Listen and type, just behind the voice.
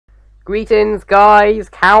Greetings guys,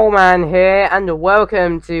 Cowman here, and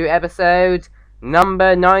welcome to episode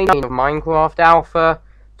number 19 of Minecraft Alpha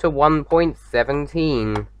to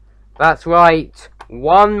 1.17. That's right,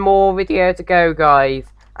 one more video to go guys,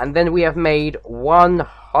 and then we have made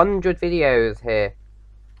 100 videos here.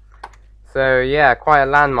 So yeah, quite a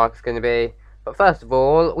landmark it's going to be. But first of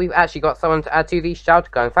all, we've actually got someone to add to the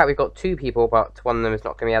shout gun. In fact, we've got two people, but one of them is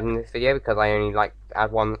not going to be added in this video because I only like to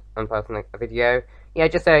add one person a video. Yeah,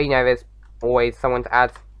 just so you know, there's always someone to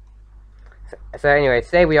add. So anyway,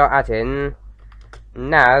 today we are adding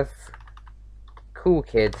Naz Cool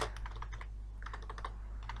Kid.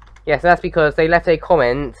 Yeah, so that's because they left a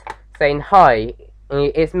comment saying, "Hi,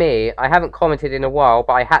 it's me. I haven't commented in a while,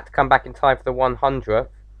 but I had to come back in time for the 100th.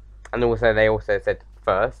 And also, they also said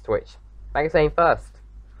first, which, like I'm saying first.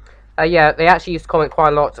 Yeah, they actually used to comment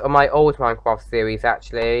quite a lot on my old Minecraft series,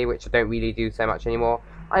 actually, which I don't really do so much anymore.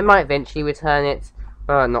 I might eventually return it,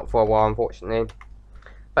 but not for a while, unfortunately.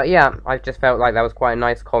 But yeah, I just felt like that was quite a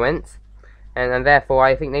nice comment, and therefore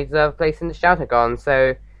I think they deserve a place in the shout-out gun.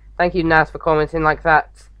 So, thank you, Naz, for commenting like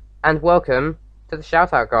that, and welcome to the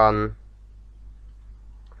shout-out gun.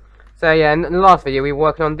 So yeah, in the last video we were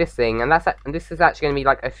working on this thing, and this is actually going to be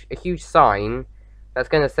like a huge sign that's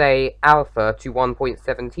going to say Alpha to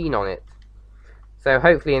 1.17 on it. So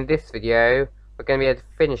hopefully in this video we're going to be able to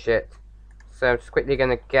finish it. So I'm just quickly going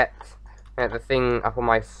to get the thing up on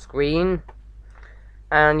my screen,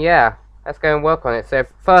 and yeah, let's go and work on it. So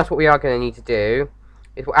first, what we are going to need to do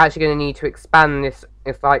is we're actually going to need to expand this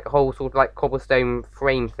like whole sort of like cobblestone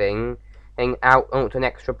frame thing out onto an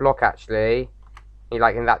extra block, actually.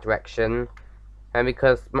 Like in that direction, and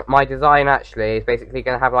because my design actually is basically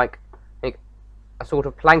going to have like a sort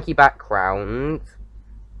of planky background,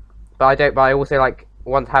 but I also like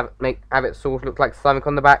want to have it sort of look like something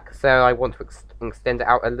on the back, so I want to extend it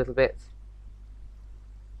out a little bit.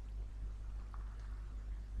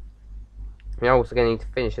 I'm also going to need to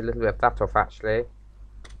finish a little bit of that off, actually.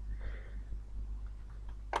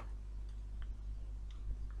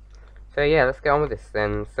 So yeah, let's get on with this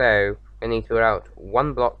then. So we need to put out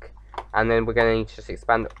one block, and then we're going to need to just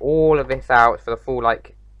expand all of this out for the full,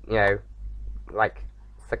 like, you know, like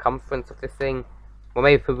circumference of this thing. Well,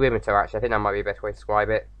 maybe perimeter, actually. I think that might be a better way to describe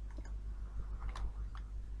it.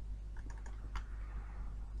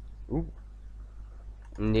 Ooh.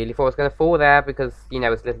 Nearly thought it was going to fall there because, you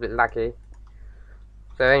know, it's a little bit laggy.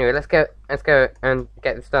 So anyway, let's go and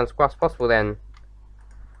get this done as fast as possible then.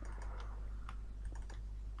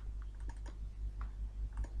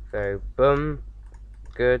 So, boom,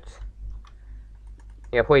 good.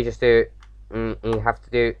 Yeah, probably just do, you have to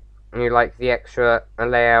do, like, the extra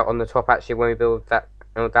layer on the top, actually, when we build that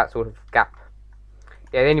sort of gap.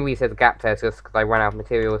 Yeah, the only reason there's a gap there is just because I ran out of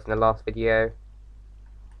materials in the last video.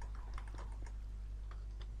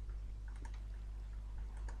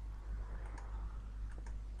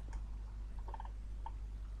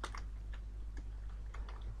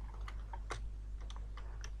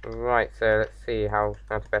 Right, so let's see how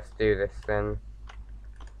to best do this then.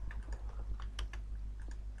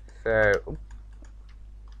 So,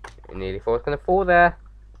 I nearly thought it was going to fall there,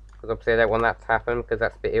 because obviously I don't want that to happen, because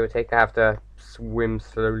that's a bit irritating. I have to swim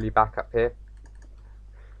slowly back up here.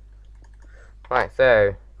 Right,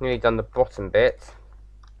 so, nearly done the bottom bit.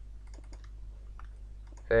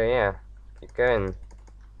 So yeah, keep going.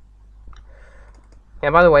 Yeah,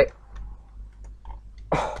 by the way,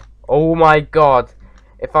 oh my god,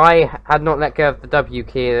 if I had not let go of the W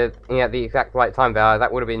key at the exact right time there,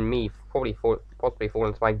 that would have been me possibly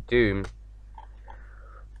falling to my doom. In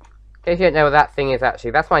case you don't know what that thing is,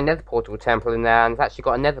 actually, that's my nether portal temple in there, and it's actually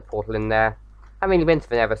got a nether portal in there. I haven't really been to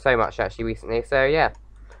the nether so much, actually, recently, so yeah.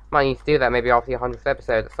 Might need to do that maybe after the 100th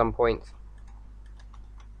episode at some point.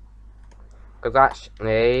 Because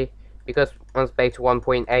actually, because once beta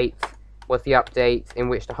 1.8 was the update in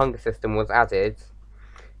which the hunger system was added,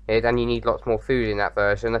 and you need lots more food in that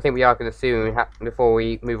version. I think we are going to soon, before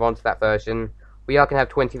we move on to that version, we are going to have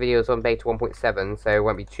 20 videos on beta 1.7, so it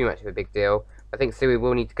won't be too much of a big deal. I think soon we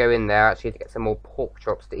will need to go in there, actually, to get some more pork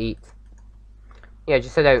chops to eat. Yeah,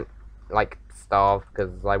 just so I don't, like, starve,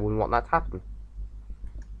 because I wouldn't want that to happen.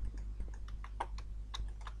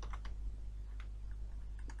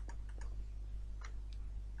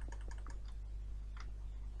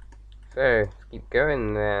 So, let's keep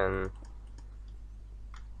going then.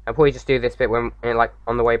 I'll probably just do this bit when, like,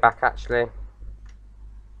 on the way back, actually.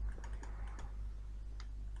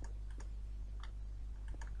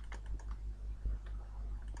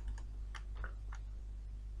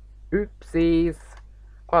 Oopsies.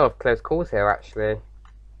 Quite a lot of close calls here, actually.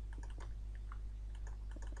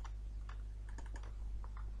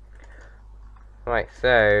 Right, Right,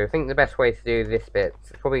 so I think the best way to do this bit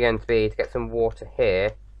is probably going to be to get some water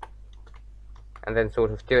here, and then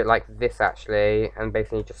sort of do it like this actually, and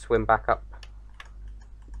basically just swim back up,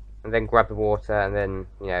 and then grab the water, and then,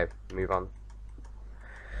 you know, move on.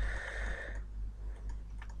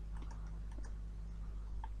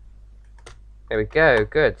 There we go,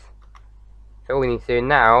 good. So all we need to do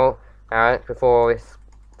now, before this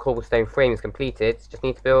cobblestone frame is completed, just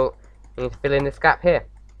need to fill in this gap here.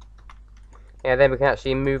 Yeah, then we can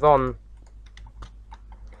actually move on.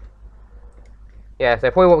 Yeah,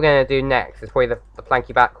 so probably what we're going to do next is probably the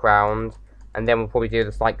planky background, and then we'll probably do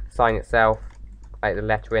this, like, the sign itself, like the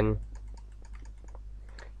lettering.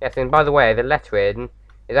 Yes, and by the way, the lettering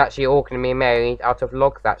is actually all going to be made out of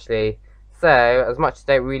logs, actually. So, as much as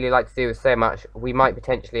I don't really like to do so much, we might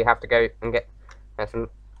potentially have to go and get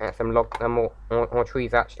some logs, more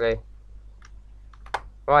trees, actually.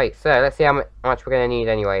 Right, so let's see how much we're going to need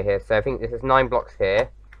anyway here. So I think this is 9 blocks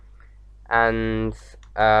here. And,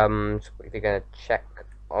 just quickly going to check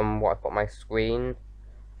on what I've got on my screen.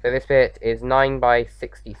 So this bit is 9 by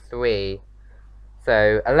 63.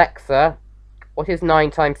 So, Alexa, what is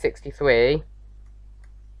 9 times 63?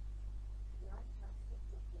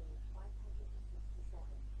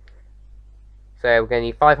 So we're going to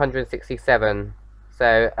need 567.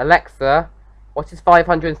 So, Alexa, what is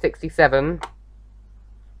 567?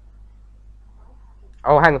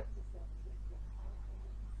 Oh, hang on.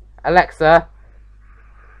 Alexa,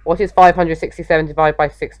 what is 567 divided by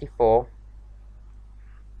 64?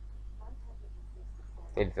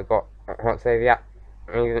 I forgot how to say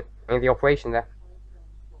the operation there.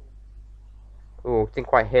 Ooh, didn't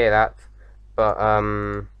quite hear that. But,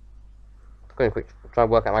 I'm going to try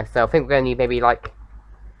and work out myself. I think we're going to need maybe like,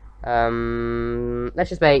 let's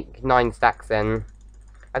just make 9 stacks then.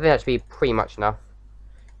 I think that should be pretty much enough.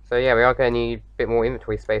 So yeah, we are going to need a bit more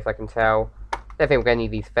inventory space, I can tell. I don't think we're going to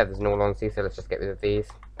need these feathers in all honesty, so let's just get rid of these.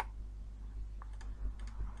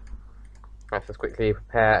 Let's just quickly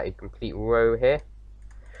prepare a complete row here.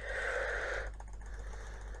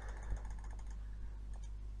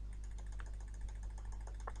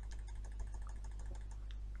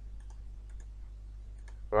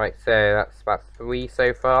 Right, so that's about 3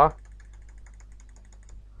 so far.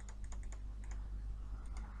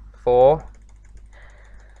 4.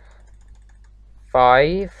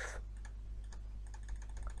 5.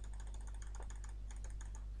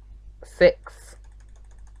 6.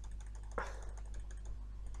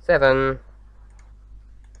 7.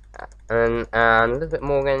 And a little bit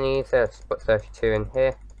more going to need, so let's put 32 in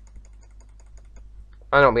here.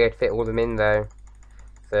 Might not be able to fit all of them in though.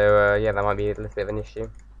 So yeah, that might be a little bit of an issue.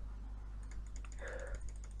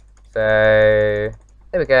 So there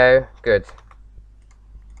we go, good.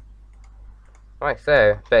 Right, so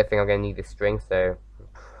I don't think I'm going to need this string, so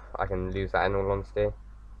I can lose that in all honesty.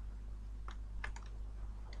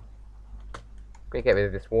 We get rid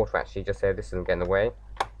of this water actually, just so this doesn't get in the way.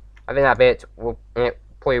 I think that bit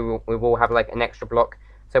we will have like an extra block.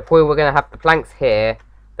 So probably we're going to have the planks here,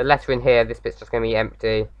 the lettering here. This bit's just going to be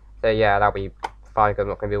empty. So yeah, that'll be fine because I'm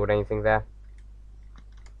not going to build anything there.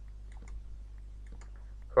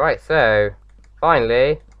 Right, so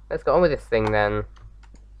finally, let's get on with this thing then.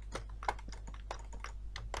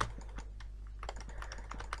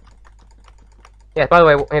 Yeah, by the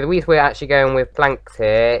way, the reason we're actually going with planks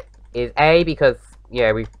here is A, because,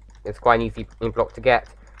 yeah, it's quite an easy block to get,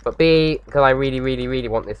 but B, because I really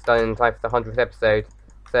want this done in time for the 100th episode,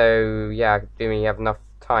 so, yeah, I do really have enough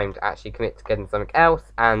time to actually commit to getting something else,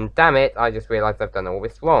 and damn it, I just realised I've done all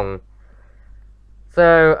this wrong.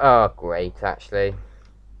 So, oh, great, actually.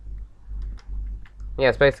 Yeah,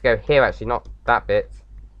 it's supposed to go here, actually, not that bit.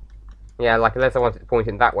 Yeah, like, unless I want it to point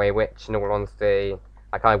in that way, which, in all honesty,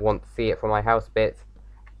 I kind of want to see it from my house bit.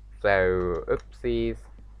 So, oopsies.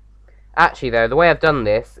 Actually, though, the way I've done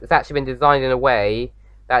this, it's actually been designed in a way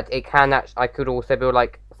that it can actually, I could also build,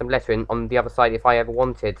 like, some lettering on the other side if I ever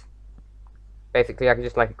wanted. Basically, I could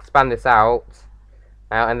just, like, expand this out,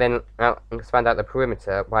 and then expand out the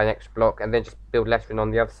perimeter by an extra block, and then just build lettering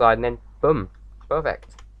on the other side, and then, boom,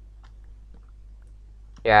 perfect.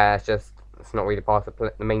 Yeah, it's not really part of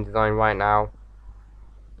the main design right now.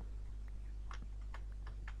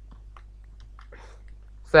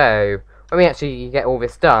 So, when we actually get all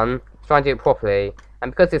this done, let's try and do it properly.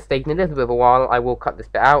 And because it's taking a little bit of a while, I will cut this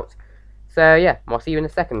bit out. So, yeah, I'll see you in a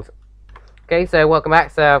second. Okay, so welcome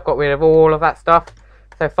back. So, I've got rid of all of that stuff.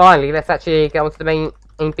 So, finally, let's actually get on to the main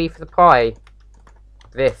beef of the pie.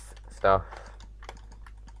 This stuff.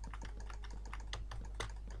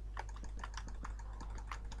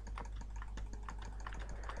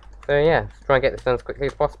 So, yeah, let's try and get this done as quickly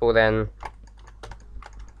as possible then.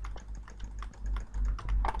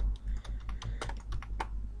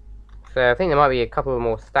 So I think there might be a couple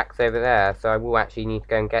more stacks over there, so I will actually need to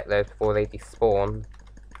go and get those before they despawn.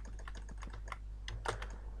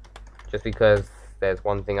 Just because there's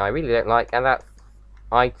one thing I really don't like, and that's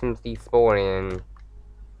items despawning.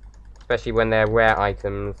 Especially when they're rare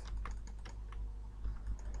items.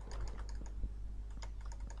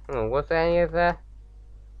 Oh, was there any over there?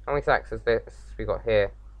 How many stacks is this we got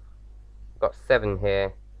here? We've got 7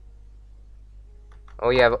 here. Oh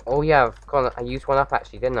yeah, I used one up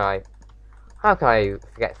actually, didn't I? How can I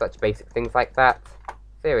forget such basic things like that?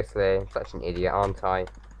 Seriously, I'm such an idiot, aren't I?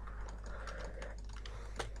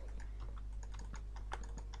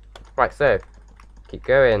 Right, so, keep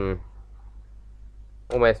going.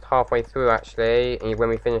 Almost halfway through actually, when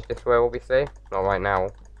we finish this row obviously. Not right now.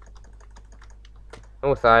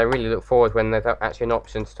 Also, I really look forward when there's actually an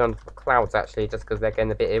option to turn off the clouds actually, just because they're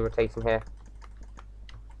getting a bit irritating here.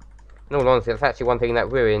 In all honesty, that's actually one thing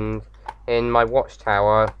that ruined in my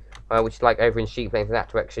watchtower, which is like over in Sheep Plains in that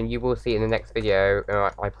direction. You will see it in the next video,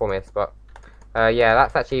 I promise, but yeah,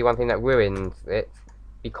 that's actually one thing that ruined it,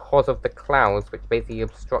 because of the clouds, which basically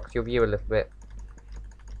obstructs your view a little bit.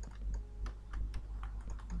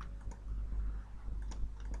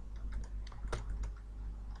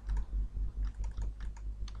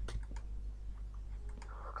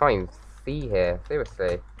 Can't even see here,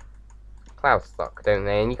 seriously. Clouds suck, don't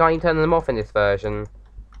they? And you can't even turn them off in this version.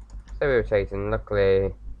 So irritating.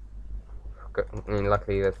 Luckily,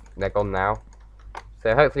 they're gone now.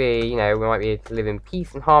 So hopefully, you know, we might be able to live in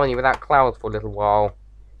peace and harmony without clouds for a little while,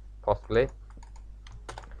 possibly.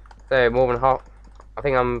 So more than half. I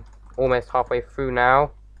think I'm almost halfway through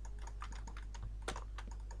now.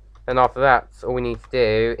 And after that, all we need to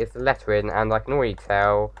do is the lettering, and I can already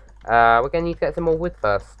tell we're going to need to get some more wood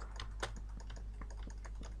first.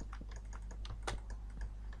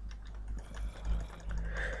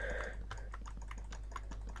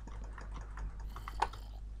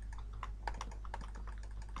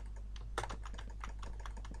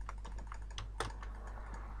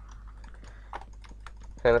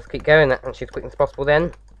 So let's keep going actually as quick as possible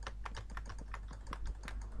then.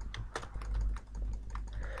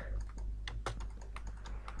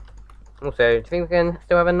 Also, do you think we can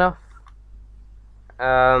still have enough?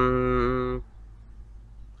 I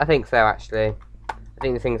think so actually. I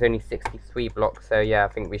think the thing's only 63 blocks, so yeah, I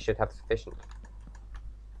think we should have sufficient.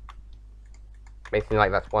 Basically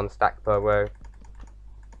like that's 1 stack per row.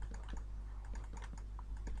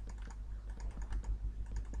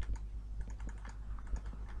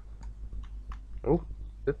 Ooh,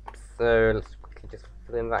 oops, so let's quickly just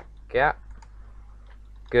fill in that gap.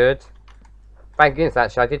 Good. Thank goodness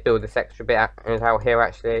actually I did build this extra bit out here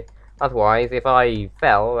actually. Otherwise, if I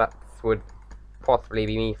fell, that would possibly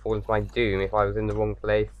be me falling to my doom if I was in the wrong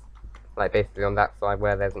place. Like basically on that side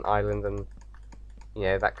where there's an island, and you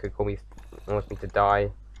know, that could cause me to die.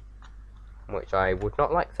 Which I would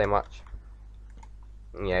not like so much.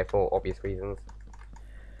 You know, for obvious reasons.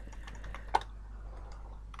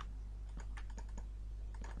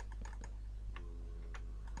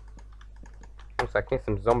 Also, I can hear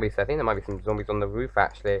some zombies. I think there might be some zombies on the roof,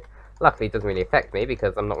 actually. Luckily, it doesn't really affect me,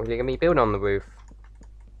 because I'm not really going to be building on the roof.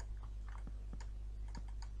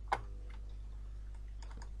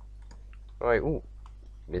 Right, ooh.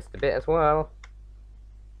 Missed a bit as well.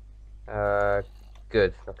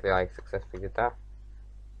 Good. Luckily, I successfully did that.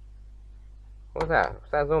 What was that? Was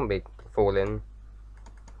that a zombie falling?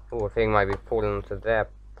 Oh, a thing might be falling onto there,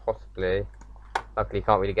 possibly. Luckily, he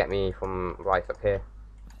can't really get me from right up here.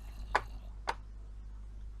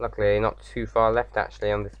 Luckily, not too far left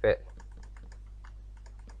actually on this bit.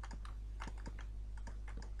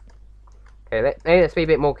 Okay, let's be a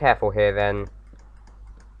bit more careful here then.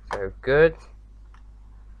 So, good.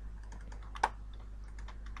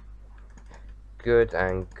 Good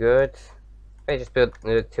and good. Let me just build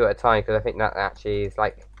 2 at a time, because I think that actually is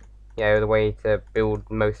like, you know, the way to build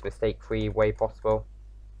most mistake-free way possible.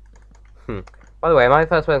 By the way, am I the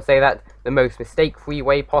first one to say that? The most mistake-free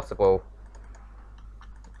way possible.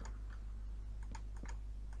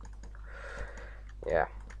 Yeah.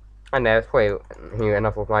 I know, it's probably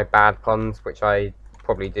enough of my bad puns, which I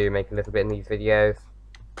probably do make a little bit in these videos.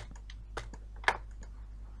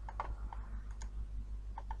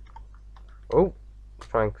 Oh, let's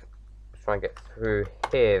try and get through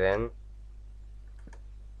here then.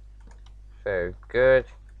 So, good.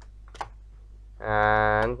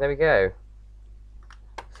 And there we go.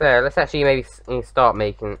 So, let's actually maybe start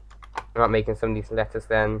making some of these letters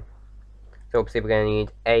then. So obviously we're going to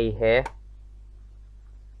need A here.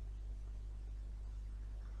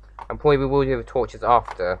 And probably we will do the torches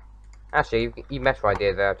after. Actually, even better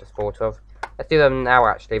idea there I've just thought of. Let's do them now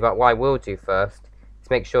actually, but what I will do first is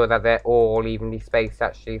make sure that they're all evenly spaced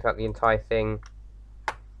actually throughout the entire thing.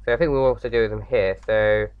 So I think we'll also do them here.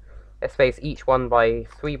 So let's space each one by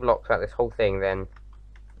 3 blocks throughout this whole thing then.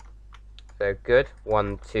 So good.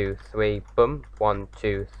 1, 2, 3, boom. 1,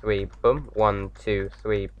 2, 3, boom. 1, 2,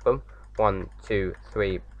 3, boom. 1, 2,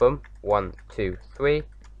 3, boom. 1, 2, 3.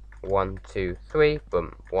 1, 2, 3,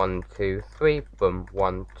 boom. 1, 2, 3, boom.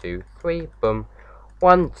 1, 2, 3, boom.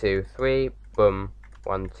 1, 2, 3, boom.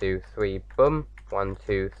 1, 2, 3, boom. 1,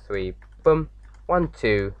 2, 3, boom. 1,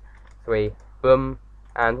 2, 3, boom.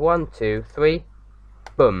 And 1, 2, 3,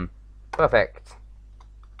 boom. Perfect.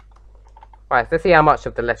 Right, so let's see how much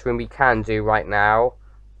of the lettering we can do right now.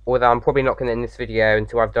 Although I'm probably not going to end this video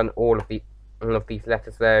until I've done all of these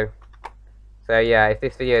letters though. So yeah, if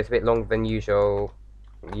this video is a bit longer than usual,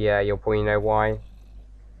 yeah, you'll probably know why.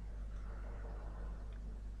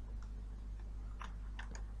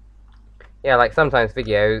 Yeah, like sometimes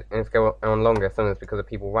videos go on longer, sometimes because of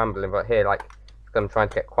people rambling, but here, like, I'm trying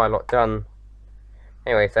to get quite a lot done.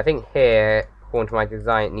 Anyway, so I think here, according to my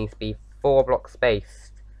design, it needs to be 4 blocks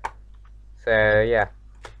spaced. So yeah,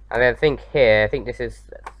 and then I think here, I think this is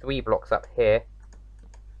 3 blocks up here.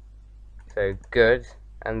 So good,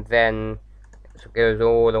 and then it goes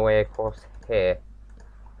all the way across here.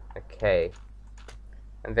 Okay,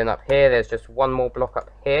 and then up here, there's just 1 more block up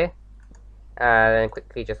here. And then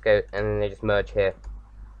quickly just go, and then they just merge here.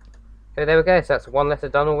 So there we go, so that's 1 letter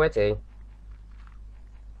done already.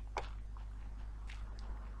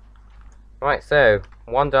 Right, so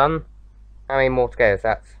 1 done. How many more to go? So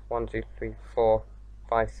that's 1, 2, 3, 4,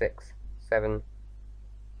 5, 6, 7,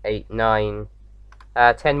 8, 9.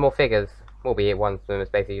 10 more figures. Will be it. One of them is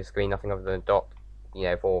basically a screen, nothing other than a dot, you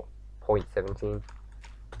know, for 0.17.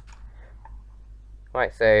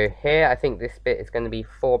 Right, so here I think this bit is going to be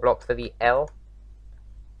 4 blocks for the L.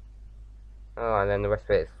 Oh, and then the rest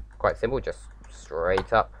of it is quite simple, just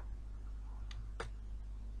straight up.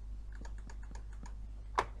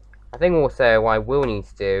 I think also what I will need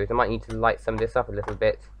to do is I might need to light some of this up a little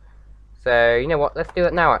bit. So, you know what, let's do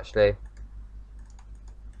it now actually.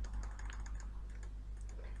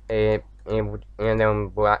 And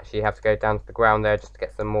then we'll actually have to go down to the ground there just to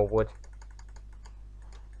get some more wood.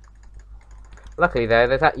 Luckily though,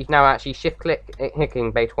 you can now actually shift-click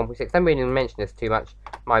hitting beta 1.6. I haven't really mentioned this too much.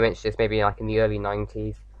 Might mention this maybe like in the early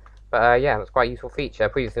 90s. But yeah, that's quite a useful feature.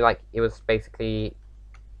 Previously, like, it was basically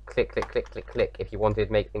click, click, click, click, click if you wanted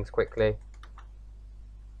to make things quickly.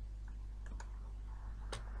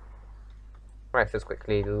 Right, so let's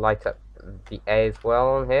quickly light up the A as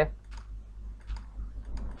well on here.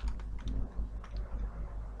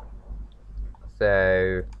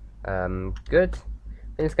 So, good.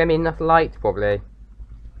 I think it's going to be enough light, probably.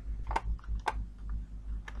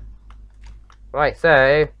 Right,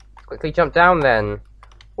 so, let's quickly jump down then.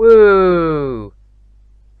 Woo!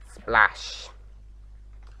 Splash.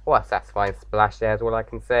 What a satisfying splash there is all I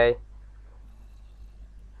can say.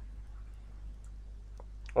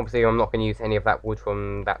 Obviously, I'm not going to use any of that wood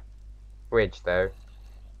from that bridge, though.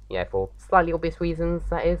 Yeah, for slightly obvious reasons,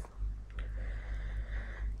 that is.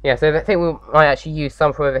 Yeah, so I think we might actually use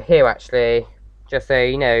some from over here, actually. Just so,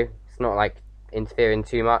 you know, it's not, like, interfering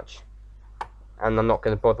too much. And I'm not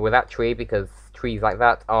going to bother with that tree, because trees like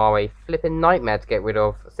that are a flipping nightmare to get rid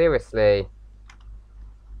of. Seriously.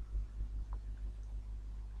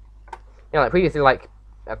 You know, like, previously, like,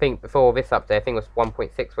 I think before this update, I think it was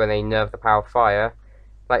 1.6 when they nerfed the power of fire.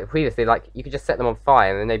 Like, previously, like, you could just set them on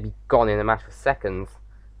fire, and then they'd be gone in a matter of seconds.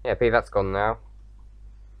 Yeah, maybe that's gone now.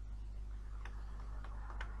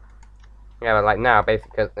 Yeah, but like now,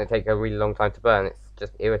 basically, they take a really long time to burn. It's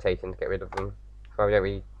just irritating to get rid of them. So I don't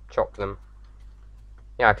really chop them.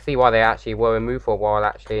 Yeah, I can see why they actually were removed for a while,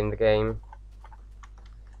 actually, in the game.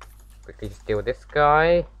 Quickly just deal with this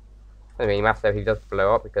guy. Doesn't really matter if he does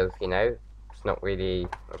blow up, because, you know, it's not really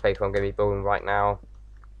a place where I'm going to be building right now.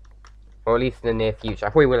 Or at least in the near future. I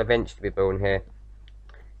probably will eventually be building here.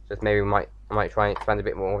 Just maybe I might try and expand a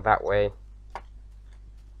bit more that way.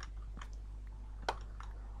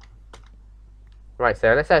 Right,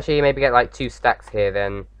 so let's actually maybe get like 2 stacks here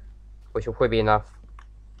then, which will probably be enough,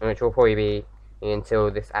 and which will probably be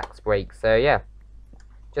until this axe breaks. So yeah,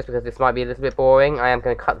 just because this might be a little bit boring, I am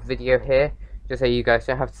going to cut the video here, just so you guys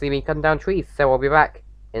don't have to see me cutting down trees. So I'll be back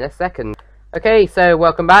in a second. Okay, so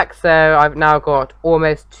welcome back. So I've now got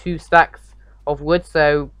almost 2 stacks of wood,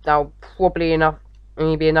 so that'll probably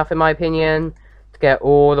be enough in my opinion to get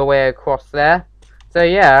all the way across there. So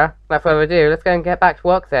yeah, without further ado, let's go and get back to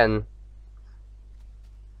work then.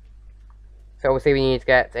 So obviously we need to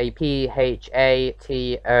get a PHATO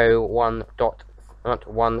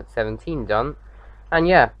 1.117 done, and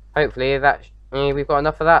yeah, hopefully that we've got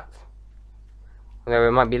enough of that. Although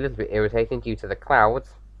it might be a little bit irritating due to the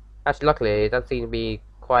clouds. Actually, luckily, it does seem to be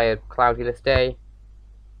quite a cloudyless day.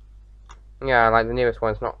 Yeah, like the nearest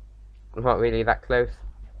one's not really that close.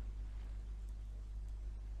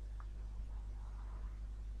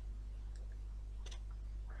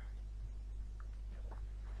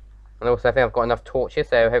 And also, I think I've got enough torches,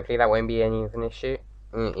 so hopefully that won't be enough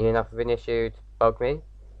of an issue to bug me.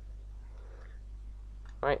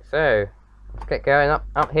 Right, so let's get going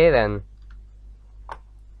up here then.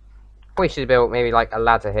 Probably should have built maybe like a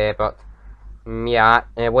ladder here, but yeah,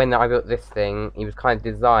 when I built this thing, it was kind of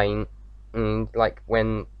designed, like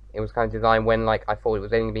when it was kind of designed when like I thought it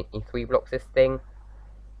was only be 3 blocks. This thing,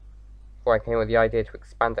 before I came up with the idea to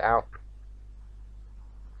expand it out.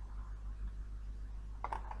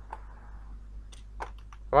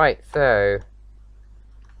 Right, so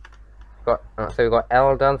we've got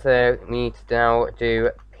L done, so we need to now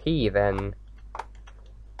do P then.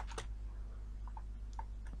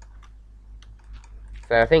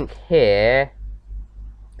 So I think here,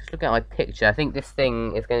 just looking at my picture, I think this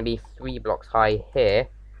thing is going to be 3 blocks high here,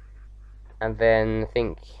 and then I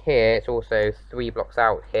think here it's also 3 blocks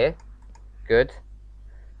out here. Good.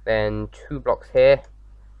 Then 2 blocks here,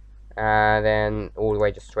 and then all the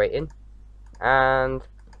way just straight in, and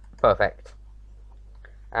perfect.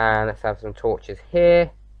 And let's have some torches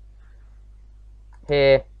here,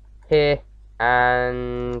 here,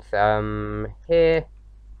 and here.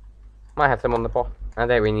 Might have some on the bottom. I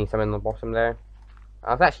don't really need some on the bottom though.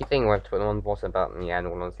 I was actually thinking whether to put them on the bottom, but yeah, in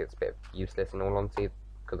all honesty, it's a bit useless in all honesty,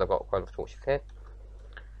 because I've got quite a lot of torches here.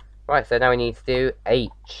 Right, so now we need to do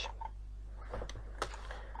H.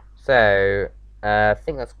 So, I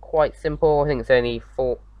think that's quite simple. I think it's only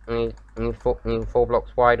four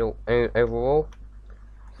blocks wide overall.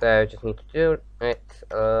 So, just need to do it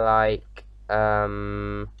like, I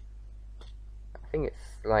think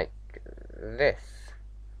it's like this.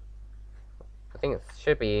 I think it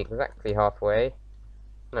should be exactly halfway.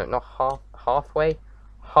 No, not halfway.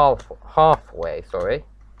 Halfway. Sorry.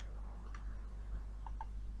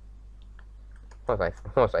 What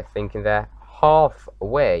was I thinking there?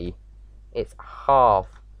 Halfway. It's half.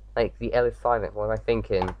 Like the L is silent. What was I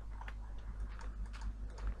thinking?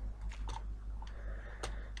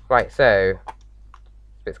 Right. So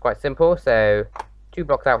it's quite simple. So 2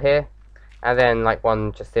 blocks out here, and then like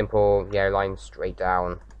one just simple yellow line straight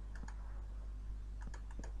down.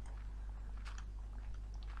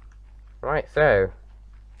 Right, so,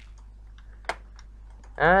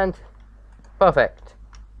 and perfect.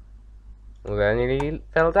 Well, then he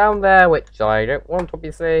fell down there, which I don't want,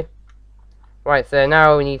 obviously. Right, so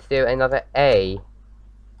now we need to do another A.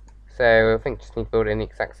 So I think just need to build it in the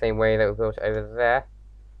exact same way that we built it over there.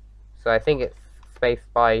 So I think it's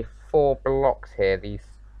spaced by 4 blocks here. These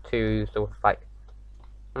two sort of like,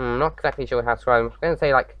 not exactly sure how to describe them. I'm going to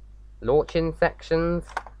say like launching sections.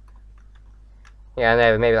 Yeah,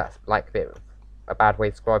 no, maybe that's like a bit of a bad way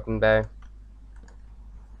to describe them though.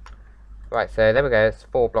 Right, so there we go, it's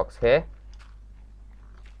 4 blocks here.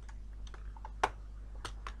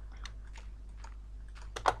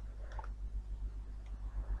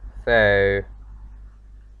 So,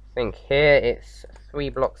 I think here it's 3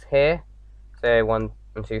 blocks here. So 1,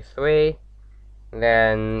 2, 3. And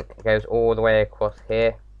then it goes all the way across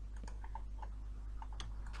here.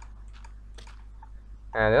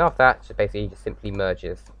 And then after that, just basically just simply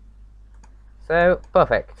merges. So,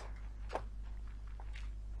 perfect.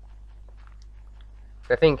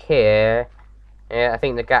 So I think here, yeah, I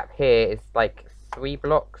think the gap here is like 3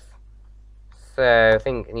 blocks. So I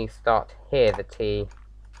think you start here, the T.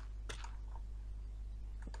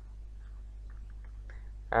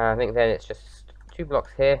 I think then it's just 2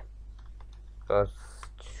 blocks here. Plus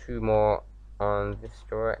 2 more on this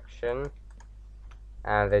direction.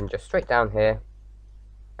 And then just straight down here.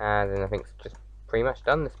 And then I think it's just pretty much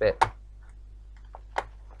done this bit.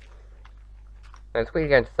 Let's quickly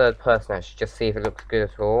go into third person actually, just see if it looks good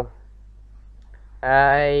at all.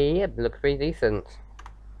 Yeah, it looks pretty decent.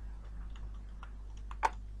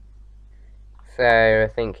 So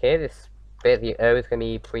I think here, this bit of the O is going to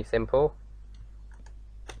be pretty simple.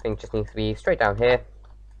 I think it just needs to be straight down here.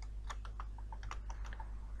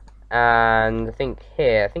 And I think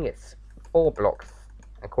here, I think it's 4 blocks,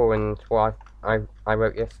 according to what I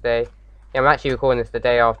wrote yesterday. Yeah, I'm actually recording this the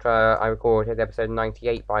day after I recorded episode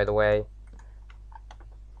 98, by the way.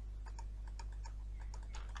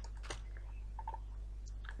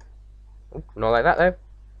 Ooh, not like that,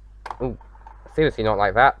 though. Ooh, seriously not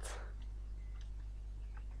like that.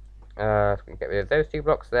 So we can get rid of those 2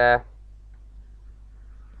 blocks there.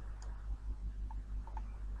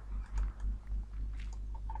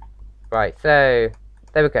 Right, so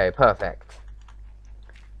there we go, perfect.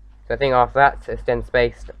 So I think after that, it's then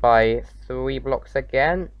spaced by 3 blocks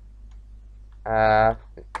again. Let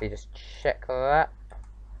me just check that.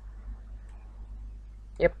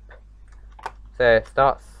 Yep. So it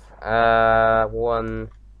starts 1,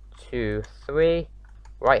 2, 3,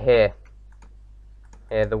 right here.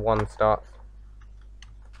 Here the 1 starts.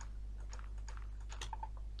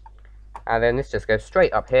 And then this just goes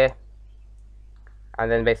straight up here. And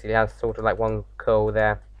then basically has sort of like 1 curl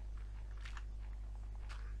there.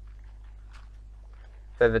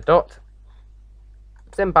 So the dot,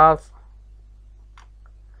 sim bars.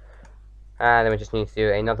 And then we just need to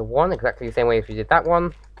do another one, exactly the same way as we did that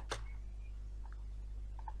one.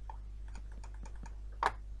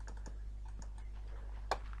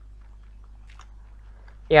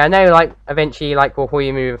 Yeah, I know, like, eventually, like, we'll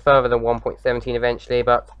probably move further than 1.17 eventually,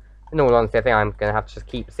 but in all honesty, I think I'm going to have to just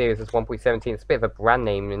keep the series as 1.17. It's a bit of a brand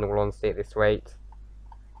name, in all honesty, at this rate.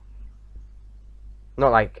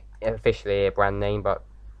 Not, like, officially a brand name, but,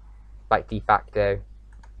 like, de facto.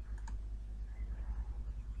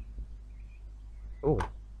 Ooh.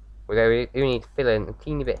 We need to fill in a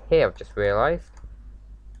teeny bit here, I've just realised.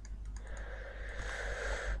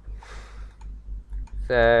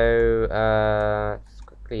 So, let's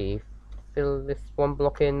quickly fill this 1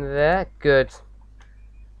 block in there. Good.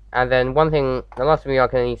 And then one thing, the last thing we are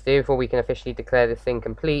going to need to do before we can officially declare this thing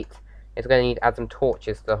complete is we're going to need to add some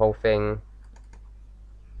torches to the whole thing.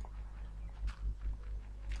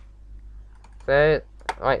 So,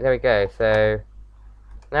 right, there we go. So,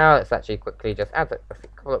 now let's actually quickly just add a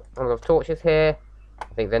couple of torches here. I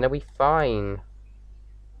think then it'll be fine.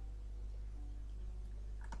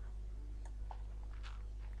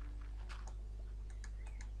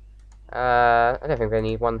 I don't think we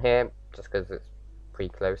need one here, just because it's pretty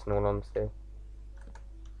close in all honesty.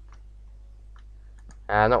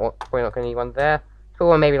 Probably not going to need one there.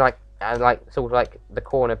 Or maybe like sort of like the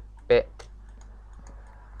corner bit.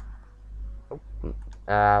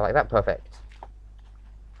 Like that, perfect.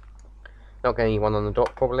 Not going to need one on the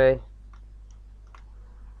dot probably.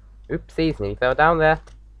 Oopsies, nearly fell down there.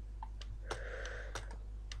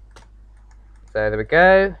 So there we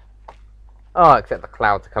go. Oh, except the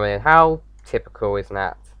clouds are coming in. How typical, isn't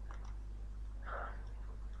that?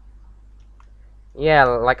 Yeah,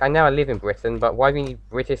 like, I know I live in Britain, but why do we need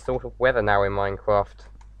British sort of weather now in Minecraft?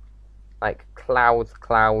 Like, clouds.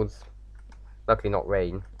 Luckily not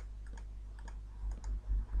rain.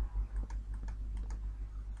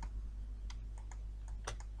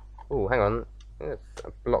 Ooh, hang on. There's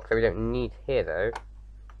a block that we don't need here, though.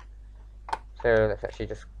 So, let's actually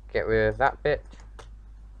just get rid of that bit.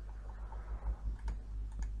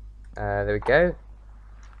 There we go.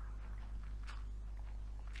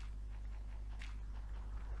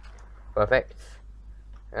 Perfect.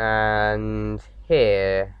 And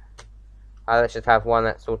here, let's just have one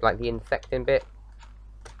that's sort of like the intersecting bit.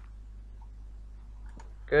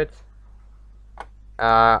 Good.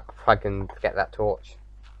 If I can get that torch.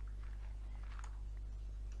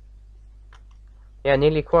 Yeah,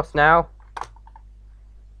 nearly across now.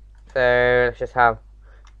 So let's just have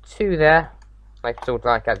 2 there, like sort of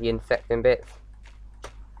like at the intersecting bits,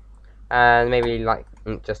 and maybe like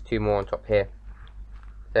just 2 more on top here.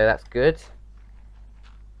 So that's good.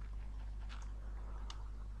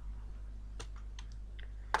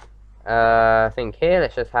 I think here,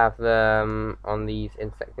 let's just have them on these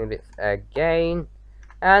intersecting bits again.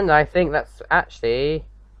 And I think that's actually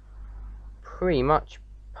pretty much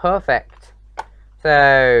perfect.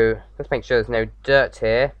 So, let's make sure there's no dirt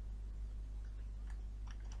here.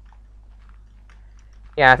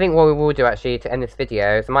 Yeah, I think what we will do actually to end this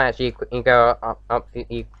video is I might actually quickly go up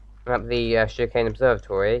the Sugarcane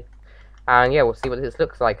Observatory. And yeah, we'll see what this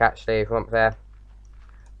looks like actually from up there.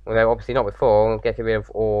 Although obviously not before, getting rid of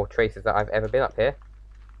all traces that I've ever been up here.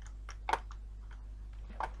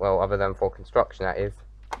 Well, other than for construction, that is.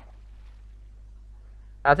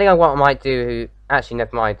 I think what I might do, actually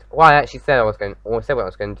never mind. What I actually said I was going, or said what I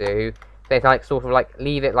was going to do, is like sort of like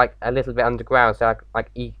leave it like a little bit underground, so I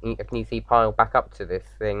can easily pile back up to this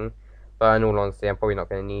thing. But in all honesty, I'm probably not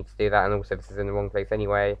going to need to do that, and also this is in the wrong place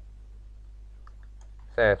anyway.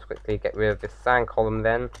 So let's quickly get rid of this sand column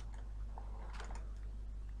then.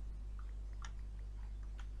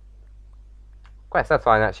 Quite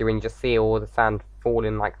satisfying actually when you just see all the sand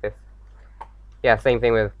falling like this. Yeah, same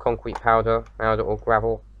thing with concrete powder or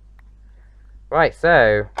gravel. Right,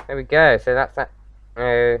 so there we go. So that's that.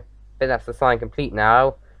 That's the sign complete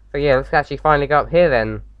now. So yeah, let's actually finally go up here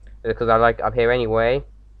then, because I like it up here anyway,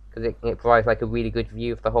 because it provides like a really good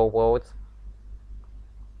view of the whole world.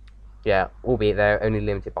 Yeah, albeit they're only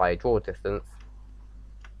limited by a draw distance.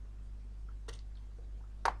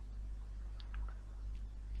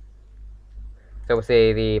 So we'll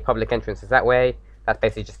see the public entrance is that way. That's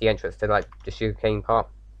basically just the entrance to like the sugarcane part.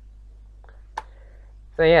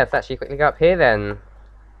 So yeah, let's actually quickly go up here then.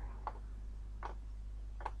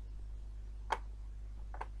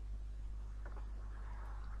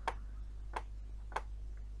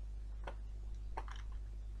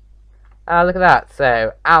 Look at that.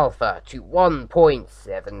 So, alpha to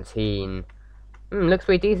 1.17. Looks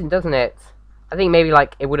pretty decent, doesn't it? I think maybe,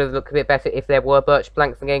 like, it would have looked a bit better if there were birch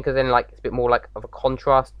planks again, because then, like, it's a bit more, like, of a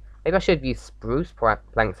contrast. Maybe I should use spruce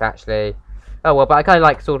planks, actually. Oh, well, but I kind of,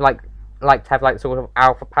 like, sort of, like to have, like, sort of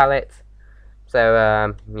alpha palette.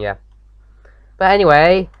 So, yeah. But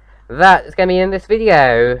anyway, that is going to be in this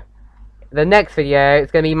video. The next video is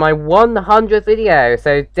going to be my 100th video,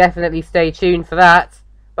 so definitely stay tuned for that.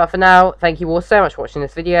 But for now, thank you all so much for watching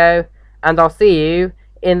this video, and I'll see you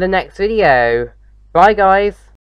in the next video. Bye, guys!